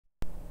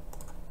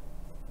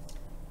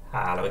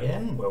Hello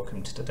again,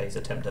 welcome to today's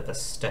attempt at the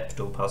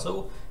Stepdle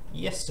puzzle.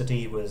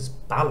 Yesterday was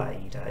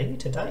ballet day,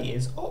 today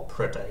is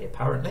opera day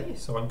apparently,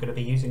 so I'm going to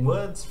be using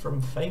words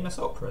from famous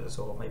operas,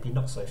 or maybe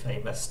not so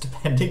famous,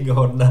 depending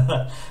on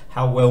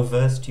how well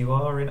versed you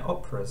are in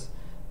operas,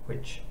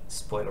 which,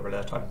 spoiler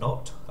alert, I'm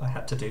not. I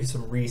had to do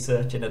some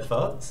research in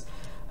advance.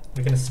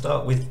 We're going to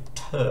start with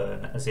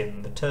Turn, as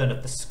in The Turn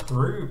of the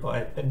Screw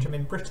by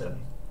Benjamin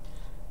Britten.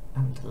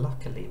 And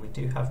luckily we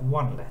do have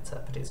one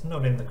letter, but it's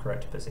not in the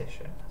correct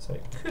position, so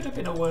it could have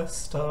been a worse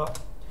start.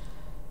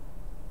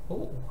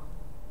 Oh,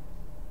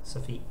 so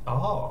the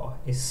R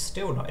is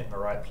still not in the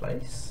right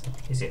place.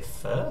 Is it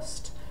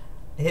first?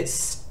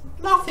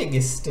 Nothing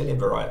is still in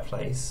the right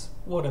place.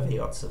 What are the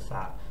odds of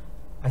that?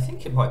 I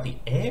think it might be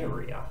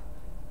area.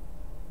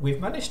 We've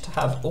managed to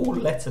have all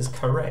letters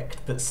correct,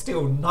 but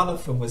still none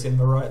of them was in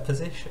the right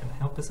position.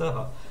 How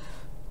bizarre.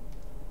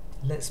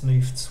 Let's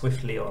move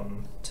swiftly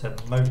on to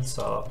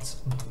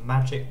Mozart's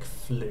Magic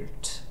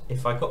Flute.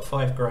 If I got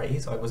 5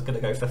 greys, I was going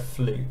to go for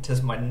flute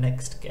as my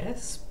next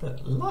guess,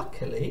 but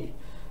luckily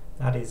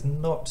that is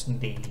not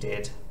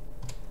needed.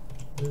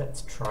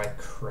 Let's try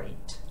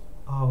crate.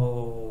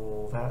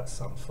 Oh, that's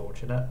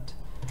unfortunate.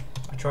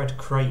 I tried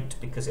crate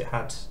because it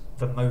had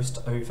the most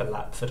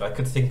overlap that I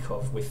could think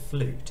of with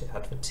flute. It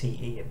had the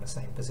TE in the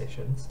same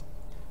positions,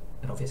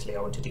 and obviously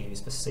I wanted to use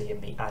the C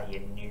and the A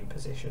in new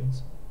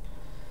positions.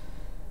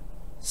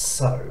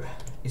 So,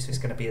 is this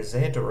going to be a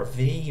Z or a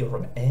V or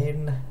an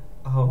N?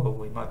 Oh,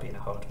 we might be in a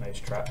hard nose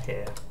trap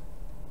here.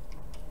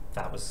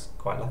 That was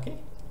quite lucky.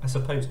 I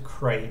suppose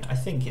crane, I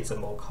think it's a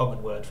more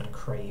common word than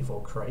crave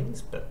or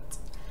craze, but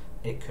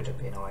it could have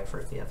been either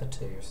of the other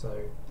two,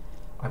 so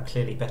I'm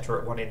clearly better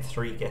at 1 in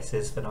 3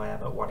 guesses than I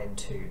am at 1 in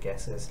 2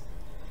 guesses.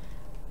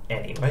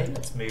 Anyway,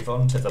 let's move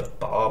on to The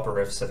Barber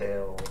of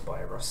Seville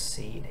by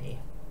Rossini.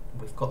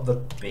 We've got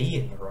the B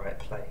in the right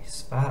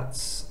place.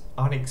 That's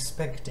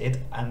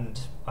unexpected, and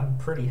I'm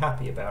pretty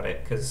happy about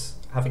it, because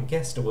having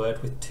guessed a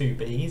word with 2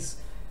 B's,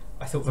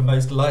 I thought the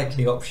most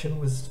likely option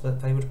was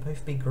that they would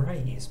both be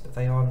greys, but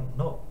they are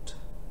not.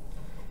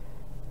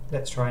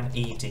 Let's try an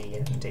ED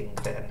ending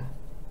then.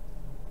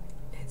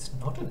 It's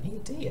not an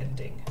ED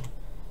ending.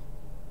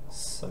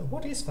 So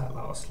what is that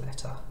last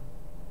letter?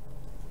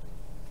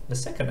 The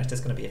second letter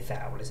is going to be a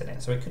vowel, isn't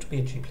it? So it could be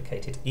a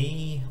duplicated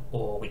E,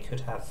 or we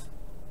could have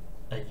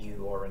a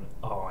U or an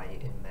I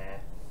in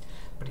there.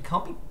 But it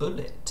can't be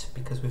bullet,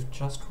 because we've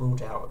just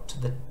ruled out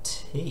the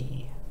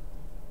T.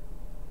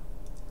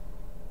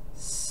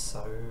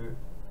 So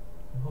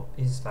what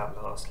is that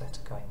last letter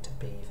going to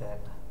be then?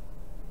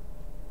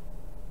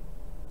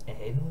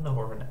 N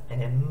or an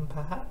M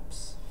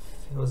perhaps?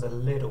 Feels a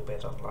little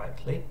bit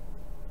unlikely,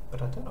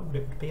 but I don't know what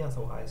it would be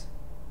otherwise.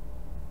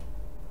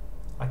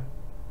 I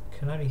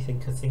can only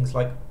think of things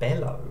like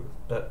bellow,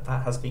 but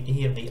that has the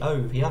E and the O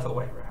the other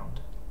way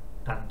around.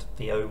 And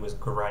the O was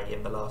grey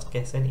in the last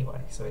guess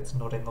anyway, so it's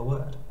not in the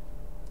word.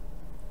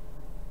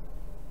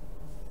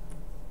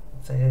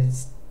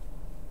 There's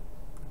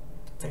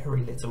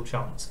very little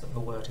chance that the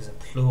word is a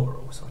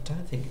plural, so I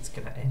don't think it's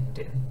going to end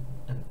in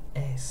an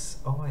S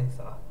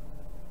either.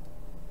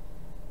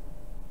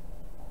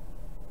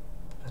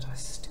 But I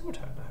still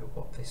don't know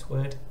what this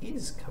word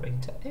is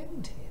going to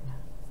end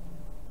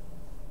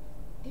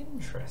in.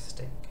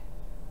 Interesting.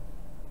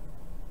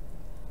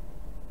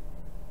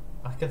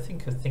 I can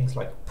think of things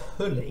like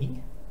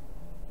pulley,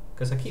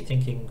 because I keep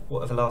thinking,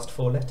 what are the last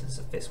 4 letters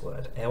of this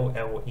word?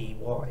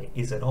 L-L-E-Y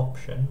is an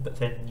option, but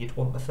then you'd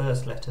want the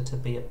first letter to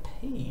be a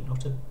P,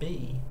 not a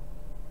B.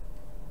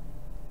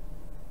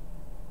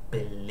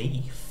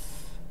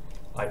 Belief.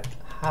 I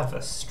have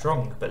a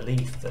strong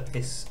belief that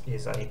this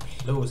is a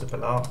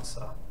plausible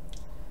answer,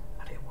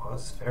 and it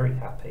was very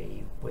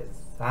happy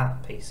with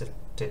that piece of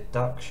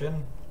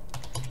deduction.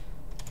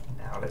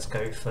 Now let's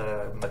go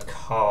for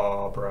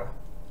macabre.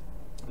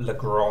 Le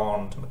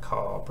Grand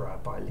Macabre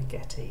by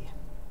Ligeti,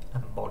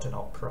 a modern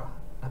opera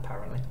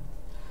apparently.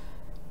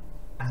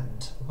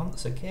 And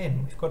once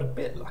again we've got a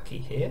bit lucky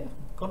here.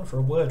 We've gone for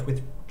a word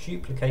with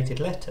duplicated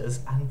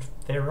letters, and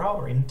there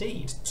are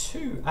indeed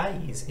 2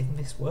 A's in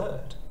this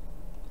word.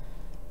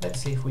 Let's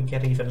see if we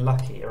get even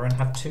luckier and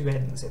have 2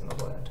 N's in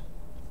the word.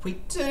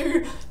 We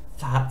do!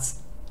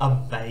 That's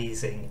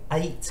amazing.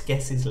 8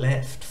 guesses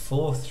left.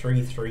 4,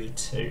 3, 3,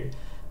 2.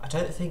 I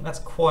don't think that's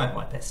quite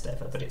my best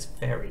ever, but it's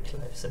very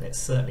close, and it's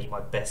certainly my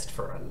best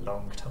for a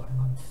long time.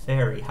 I'm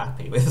very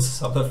happy with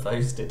some of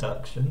those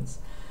deductions.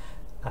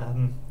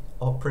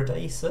 Opera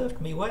Day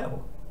served me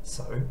well,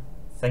 so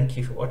thank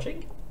you for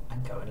watching,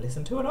 and go and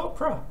listen to an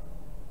opera.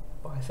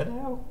 Bye for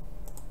now.